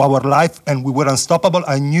soundtrack to our life, and we were unstoppable.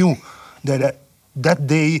 I knew that. That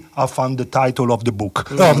day, I found the title of the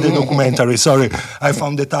book, of the documentary, sorry. I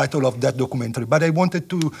found the title of that documentary. But I wanted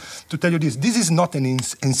to tell you this. This is not an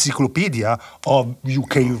encyclopedia of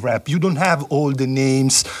UK rap. You don't have all the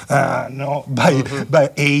names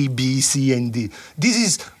by A, B, C, and D. This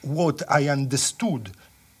is what I understood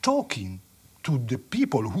talking to the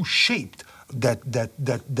people who shaped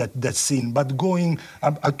that scene. But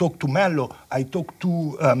I talked to Mello, I talked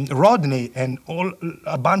to Rodney and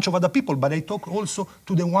a bunch of other people, but I talked also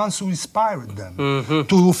to the ones who inspired them.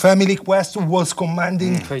 To Family Quest, who was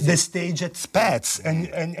commanding the stage at Spats,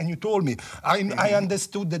 and you told me. I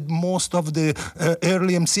understood that most of the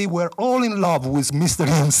early MC were all in love with Mr.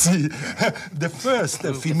 MC, the first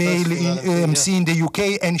female MC in the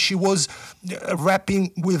UK, and she was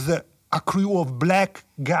rapping with a crew of black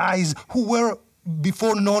guys who were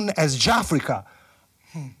before known as Jafrica,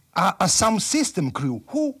 a sound system crew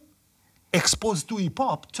who, exposed to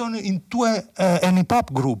hip-hop, turned into an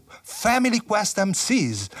hip-hop group, Family Quest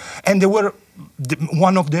MCs. And they were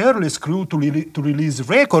one of the earliest crew to release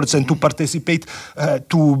records and to participate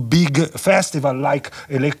to big festivals like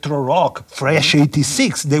Electro Rock, Fresh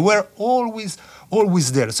 86. They were always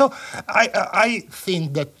there. So I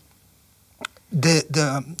think that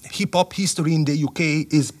the hip-hop history in the UK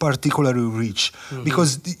is particularly rich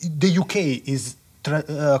because the UK is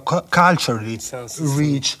culturally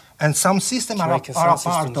rich, and sound systems are a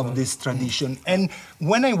part of this tradition. And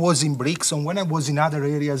when I was in Brixton, when I was in other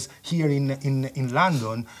areas here in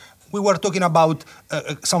London, we were talking about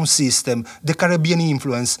sound system, the Caribbean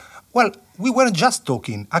influence. Well, we weren't just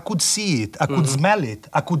talking. I could see it, I could smell it,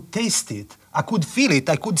 I could taste it, I could feel it,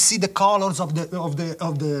 I could see the colors of the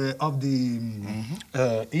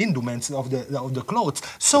induments of the clothes.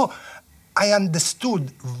 So I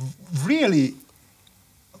understood really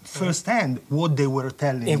firsthand what they were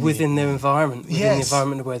telling me. Within their environment, within the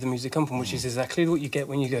environment of where the music comes from, which is exactly what you get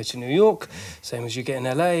when you go to New York, same as you get in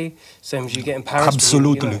LA, same as you get in Paris.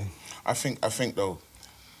 Absolutely. I think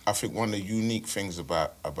one of the unique things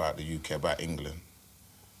about the UK, about England,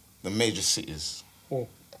 the major cities,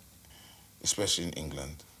 especially in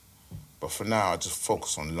England, but for now I just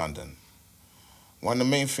focus on London. One of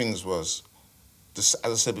the main things was, as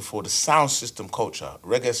I said before, the sound system culture,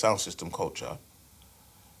 reggae sound system culture,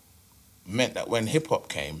 meant that when hip-hop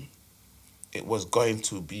came, it was going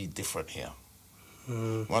to be different here.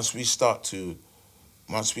 Once we start to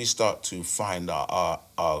find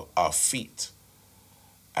our feet,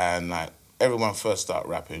 and like everyone first start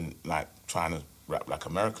rapping, like trying to rap like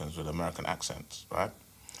Americans with American accents, right?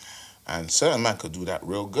 And certain man could do that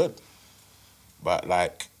real good, but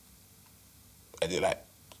like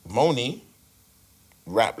Moni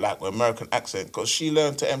rap like with American accent because she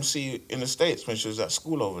learned to MC in the States when she was at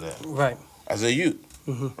school over there, right? As a youth,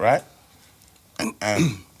 right?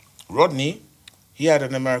 And Rodney, he had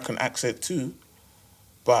an American accent too,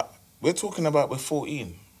 but we're talking about with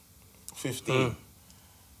 14, 15.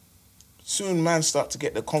 Soon man start to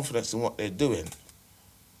get the confidence in what they're doing.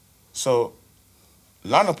 So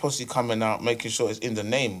London Posse coming out, making sure it's in the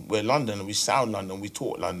name. We're London, we sound London, we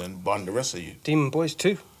talk London, bun the rest of you. Demon Boys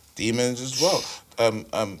too. Demons as well.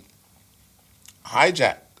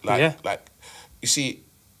 Hijack, like you see,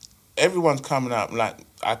 everyone's coming out. Like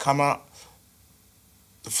I come out,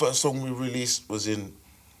 the first song we released was in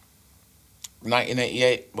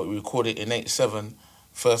 1988, but we recorded in 87,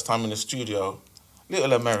 first time in the studio.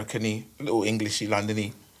 Little American-y, little Englishy,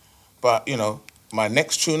 London-y. But, you know, my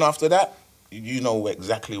next tune after that, you know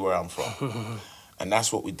exactly where I'm from. And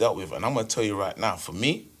that's what we dealt with. And I'm going to tell you right now, for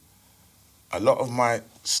me, a lot of my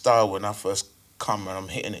style when I first come and I'm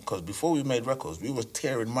hitting it, because before we made records, we were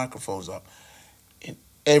tearing microphones up. In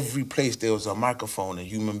every place there was a microphone and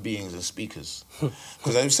human beings and speakers.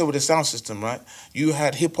 Because as you said with the sound system, right? You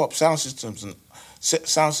had hip-hop sound systems and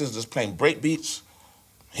sound systems playing break beats,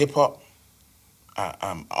 hip-hop,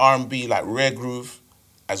 R&B, like rare groove,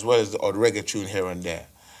 as well as the odd reggae tune here and there.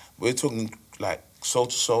 We're talking like soul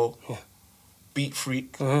to soul, beat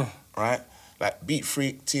freak, right? Like beat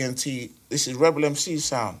freak, TNT. This is Rebel MC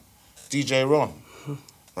sound, DJ Ron,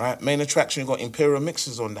 right? Main attraction, you got Imperial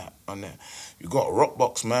mixes on there. You got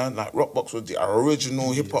Rockbox, man. Like Rockbox was the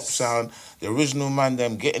original hip hop sound, the original man.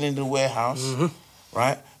 Them getting in the warehouse,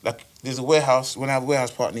 right? Like there's a warehouse. When I have a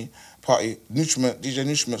warehouse party, Nutriment, DJ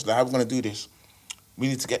Nutriment's like, how we gonna do this? we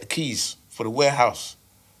need to get the keys for the warehouse,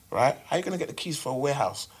 right? How you gonna get the keys for a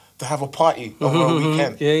warehouse to have a party over a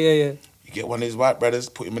weekend? Yeah. You get one of these white brothers,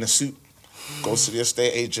 put him in a suit, goes to the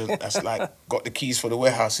estate agent that's like got the keys for the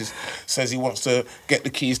warehouses, says he wants to get the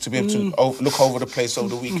keys to be able to look over the place over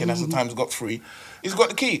the weekend as the time's got free. He's got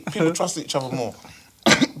the key. People trusted each other more.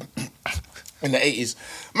 In the 80s,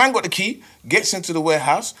 man got the key, gets into the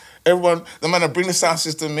warehouse. Everyone, the man would bring the sound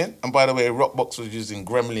system in. And by the way, Rockbox was using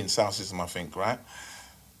Gremlin sound system, I think, right?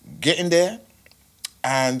 Get in there,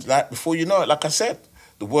 and like before you know it, like I said,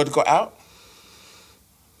 the word got out,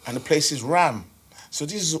 and the place is ram. So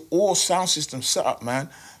this is all sound system set up, man.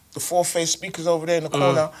 The 4-phase speakers over there in the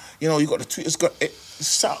corner. You know, you got the tweeters, got it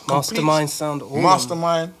set up. Mastermind sound.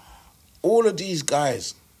 Mastermind. All of these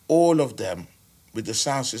guys, all of them, with the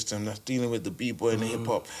sound system that's dealing with the b-boy and the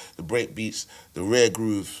hip-hop, the break beats, the rare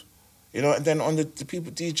grooves, you know, and then on the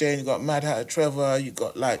people DJing, you got Mad Hatter Trevor, you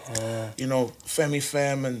got like, you know, Femi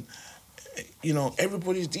Fem, and, you know,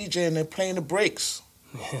 everybody's DJing, they're playing the breaks.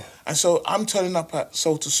 Yeah. And so I'm turning up at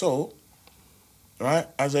Soul to Soul, right,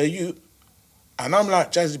 as a youth, and I'm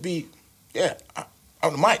like, Jazzy B, yeah, I'm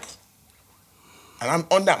on the mic. And I'm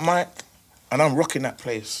on that mic, and I'm rocking that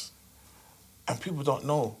place. And people don't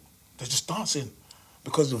know, they're just dancing.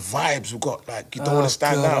 Because the vibes we've got, like, you don't want to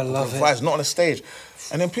stand out. The vibes, not on the stage.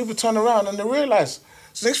 And then people turn around and they realise.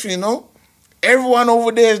 So next thing you know, everyone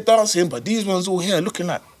over there is dancing, but these ones all here looking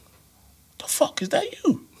like, the fuck, is that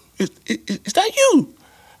you? Is that you?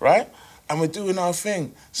 Right? And we're doing our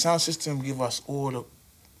thing. Sound system give us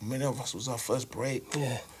many of us was our first break.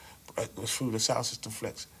 Yeah. It was through the sound system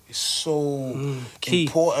flex. It's so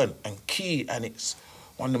important and key, and it's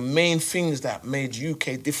one of the main things that made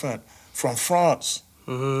UK different from France.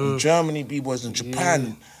 And Germany, B-boys, and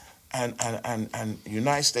Japan, and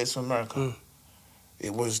United States of America.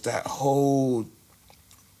 It was that whole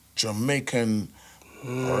Jamaican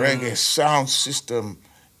reggae sound system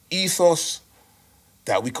ethos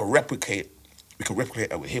that we could replicate. We could replicate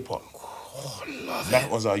that with hip-hop. Oh,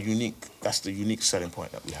 that was our that's the unique selling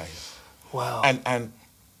point that we had here. Wow. And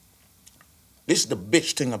this is the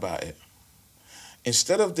bitch thing about it.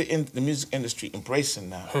 Instead of the music industry embracing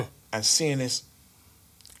that and seeing this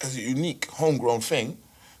as a unique, homegrown thing,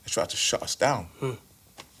 they tried to shut us down.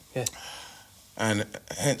 Yeah. And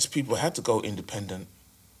hence people had to go independent.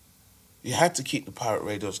 You had to keep the pirate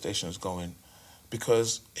radio stations going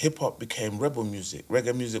because hip-hop became rebel music.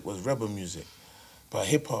 Reggae music was rebel music. But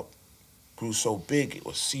hip-hop grew so big, it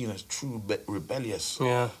was seen as true rebellious.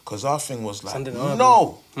 Yeah. Because our thing was like,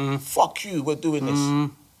 no, fuck you, we're doing this.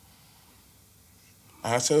 And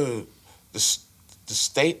I tell you, the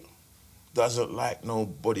state doesn't like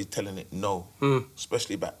nobody telling it no,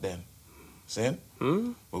 especially back then. See?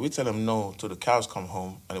 But we tell them no till the cows come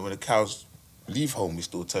home, and then when the cows leave home, we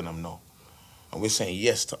still tell them no. And we're saying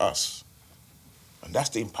yes to us. And that's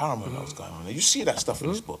the empowerment that was going on. And you see that stuff in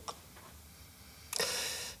this book.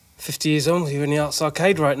 50 years on, you're in the Arts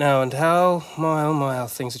Arcade right now, and how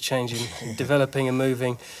things are changing, developing and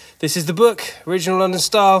moving. This is the book, Original London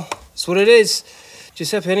Style. That's what it is.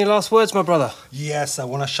 Giuseppe, any last words, my brother? Yes, I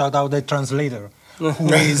want to shout out the translator,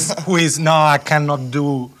 who is now I cannot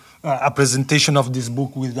do a presentation of this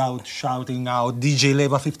book without shouting out DJ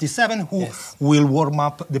Leva 57, who will warm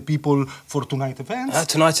up the people for tonight's events.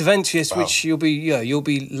 Tonight's event, yes, which you'll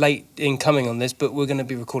be late in coming on this, but we're going to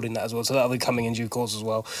be recording that as well, so that'll be coming in due course as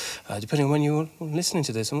well, depending on when you're listening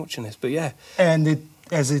to this and watching this. But yeah, and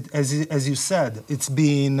as you said, it's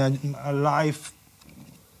been a life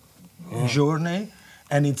journey,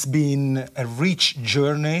 and it's been a rich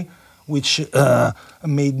journey, which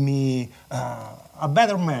made me a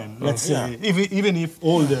better man, let's say, even if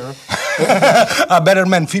older, a better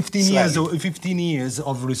man. 15 years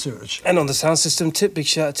of research. And on the sound system tip, big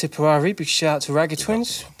shout out to Tipperary, big shout out to Ragged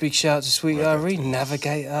Twins, big shout out to Sweet Irie,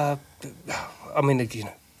 Navigator. I mean, you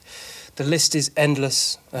know, the list is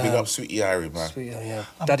endless. Big up Sweet Irie, man. Sweet,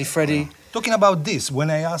 Daddy Freddy. Talking about this,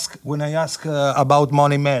 when I ask about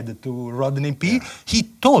Money Med to Rodney P, he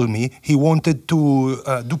told me he wanted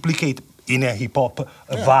to duplicate in a hip-hop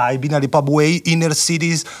vibe, in a hip-hop way, inner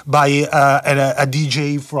cities by a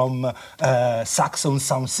DJ from Saxon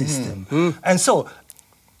Sound System. And so,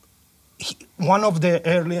 one of the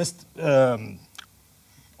earliest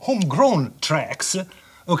homegrown tracks,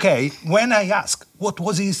 okay, when I asked what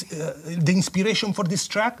was the inspiration for this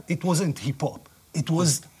track, it wasn't hip-hop. It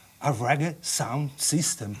was a reggae sound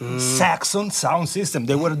system, Saxon sound system.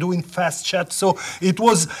 They were doing fast chat, so it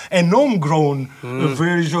was a homegrown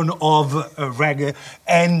version of reggae,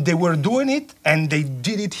 and they were doing it, and they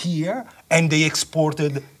did it here, and they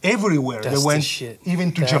exported everywhere. That's they went the shit.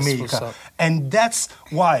 even to That's what's Jamaica. up. And that's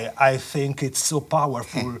why I think it's so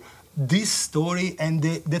powerful, this story, and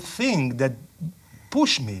the thing that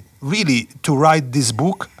pushed me really to write this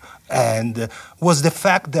book and was the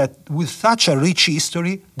fact that with such a rich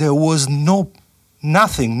history, there was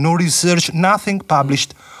nothing, no research, nothing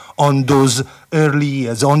published on those early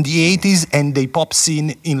years, on the 80s and the pop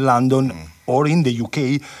scene in London or in the UK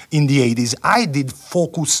in the 80s. I did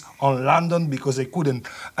focus on London because I couldn't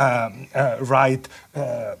write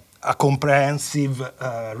a comprehensive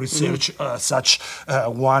research such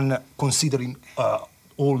one considering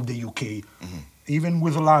all the UK. Even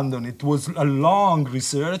with London, it was a long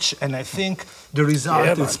research, and I think the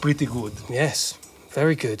result is pretty good. Yes,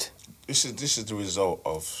 very good. This is the result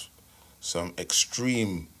of some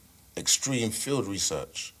extreme field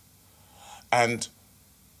research, and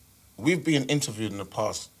we've been interviewed in the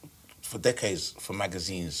past for decades for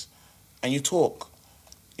magazines, and you talk,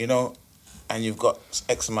 you know, and you've got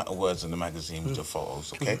X amount of words in the magazine with your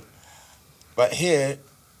photos, okay? But here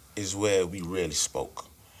is where we really spoke.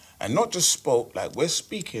 And not just spoke, like we're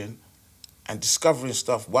speaking and discovering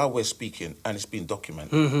stuff while we're speaking, and it's been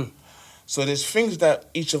documented. So there's things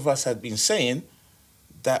that each of us had been saying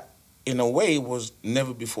that in a way was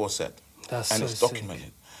never before said. And it's documented.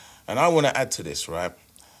 Sick. And I want to add to this, right?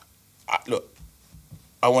 Look,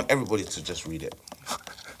 I want everybody to just read it.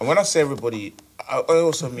 And when I say everybody, I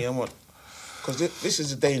also mean, I want, because this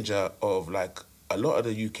is the danger of like a lot of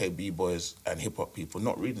the UK b-boys and hip-hop people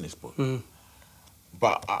not reading this book.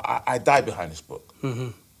 But I die behind this book,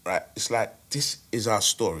 right? It's like, this is our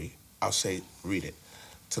story. I'll say, read it.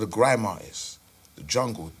 To the grime artists, the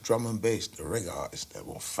jungle, drum and bass, the reggae artists that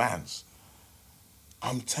were fans.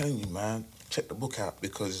 I'm telling you, man, check the book out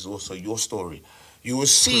because it's also your story. You will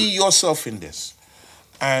see yourself in this.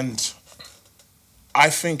 And I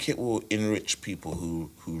think it will enrich people who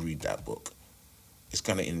read that book. It's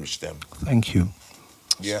going to enrich them. Thank you.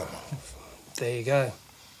 Yeah. There you go.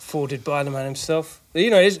 Forwarded by the man himself. You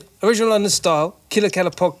know, his original London style, Killa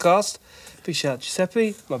Kela podcast. Big shout out,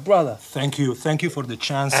 Giuseppe, my brother. Thank you for the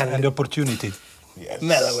chance and the opportunity. Yes.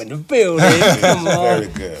 Mello in the building. Come on. Very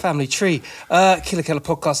good. Family tree. Killa Kela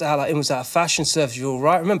podcast out like in was out of fashion, serves you all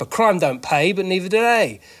right. Remember, crime don't pay, but neither do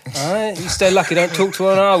they. All right? You stay lucky, don't talk to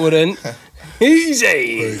one, I wouldn't.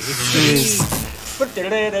 Easy.